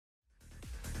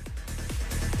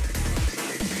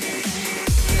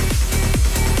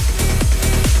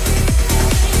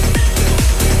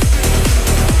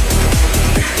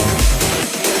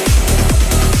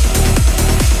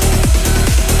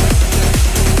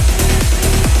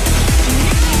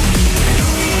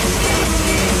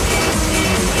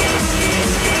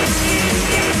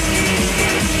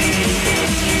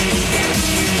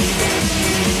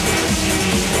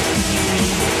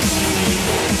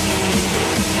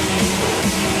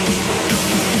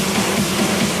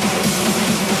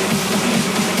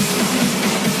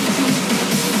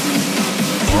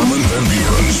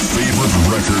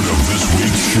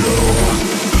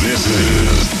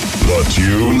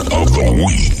Tune of the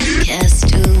week.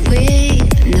 Cast away,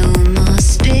 no more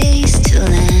space to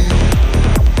land.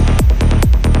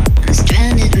 I'm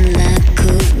stranded like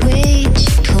a weight,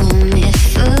 you pull me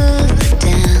further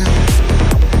down.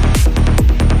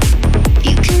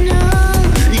 You can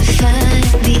only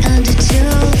fight the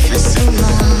undertow for so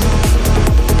long.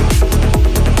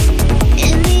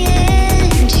 In the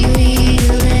end, you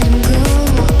either let him go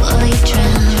or you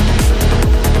drown.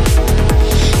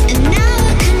 And now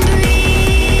I can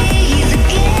breathe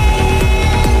again.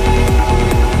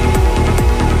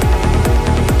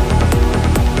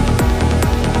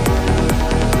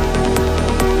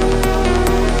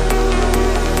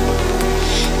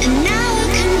 And now I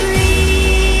can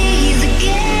breathe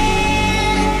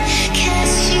again.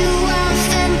 Cast you off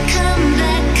and come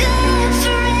back up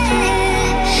for air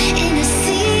in a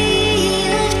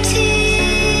sea of tears.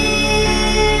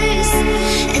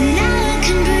 And now I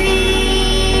can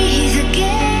breathe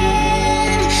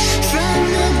again. From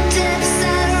the depths I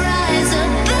rise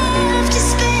above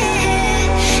despair,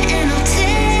 and I'll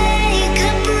take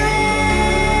a breath,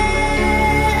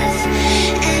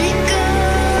 and it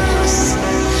goes.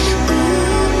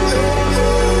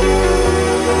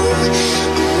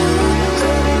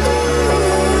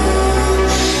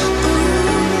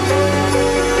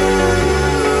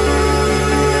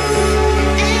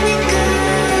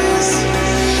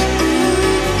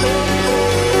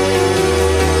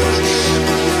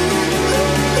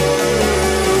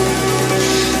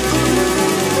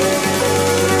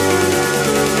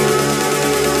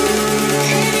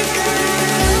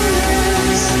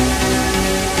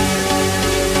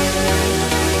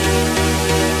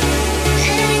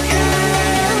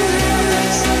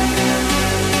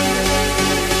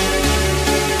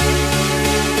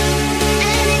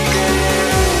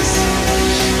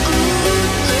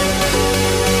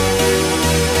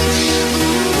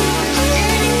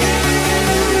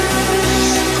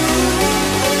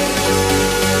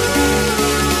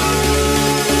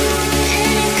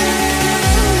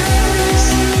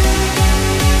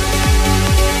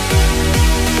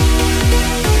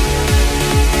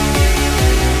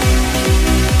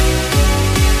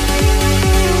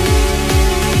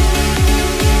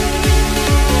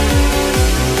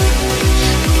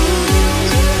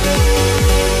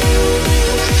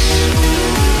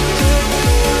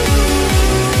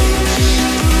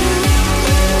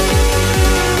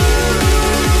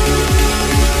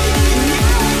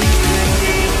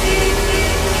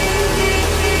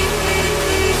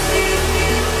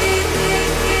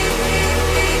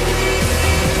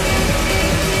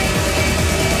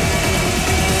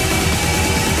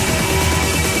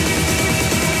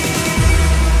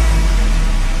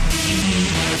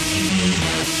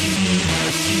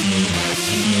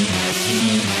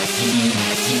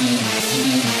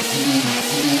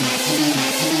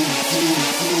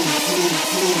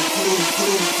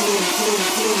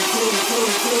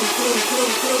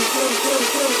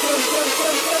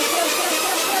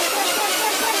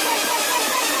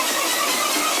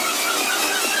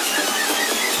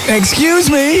 Excuse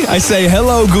me, I say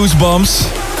hello, Goosebumps.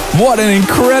 What an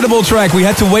incredible track. We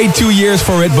had to wait 2 years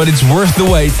for it, but it's worth the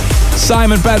wait.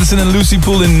 Simon Patterson and Lucy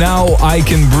Pullin, Now I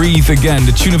Can Breathe Again.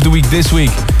 The tune of the week this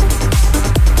week.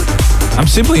 I'm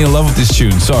simply in love with this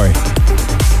tune, sorry.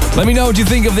 Let me know what you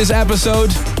think of this episode.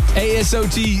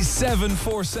 ASOT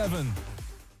 747.